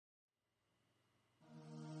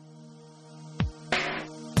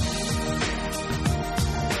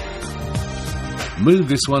Move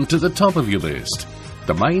this one to the top of your list.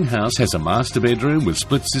 The main house has a master bedroom with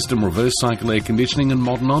split system reverse cycle air conditioning and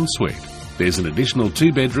modern ensuite. There's an additional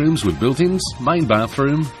 2 bedrooms with built-ins, main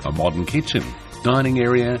bathroom, a modern kitchen, dining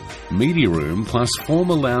area, media room, plus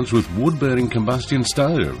formal lounge with wood-burning combustion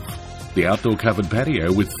stove. The outdoor covered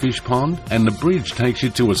patio with fish pond and the bridge takes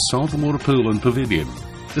you to a saltwater pool and pavilion.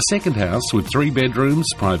 The second house with 3 bedrooms,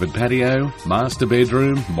 private patio, master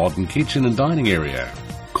bedroom, modern kitchen and dining area.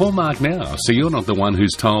 Call Mark now so you're not the one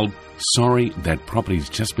who's told, "Sorry, that property's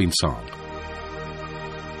just been sold."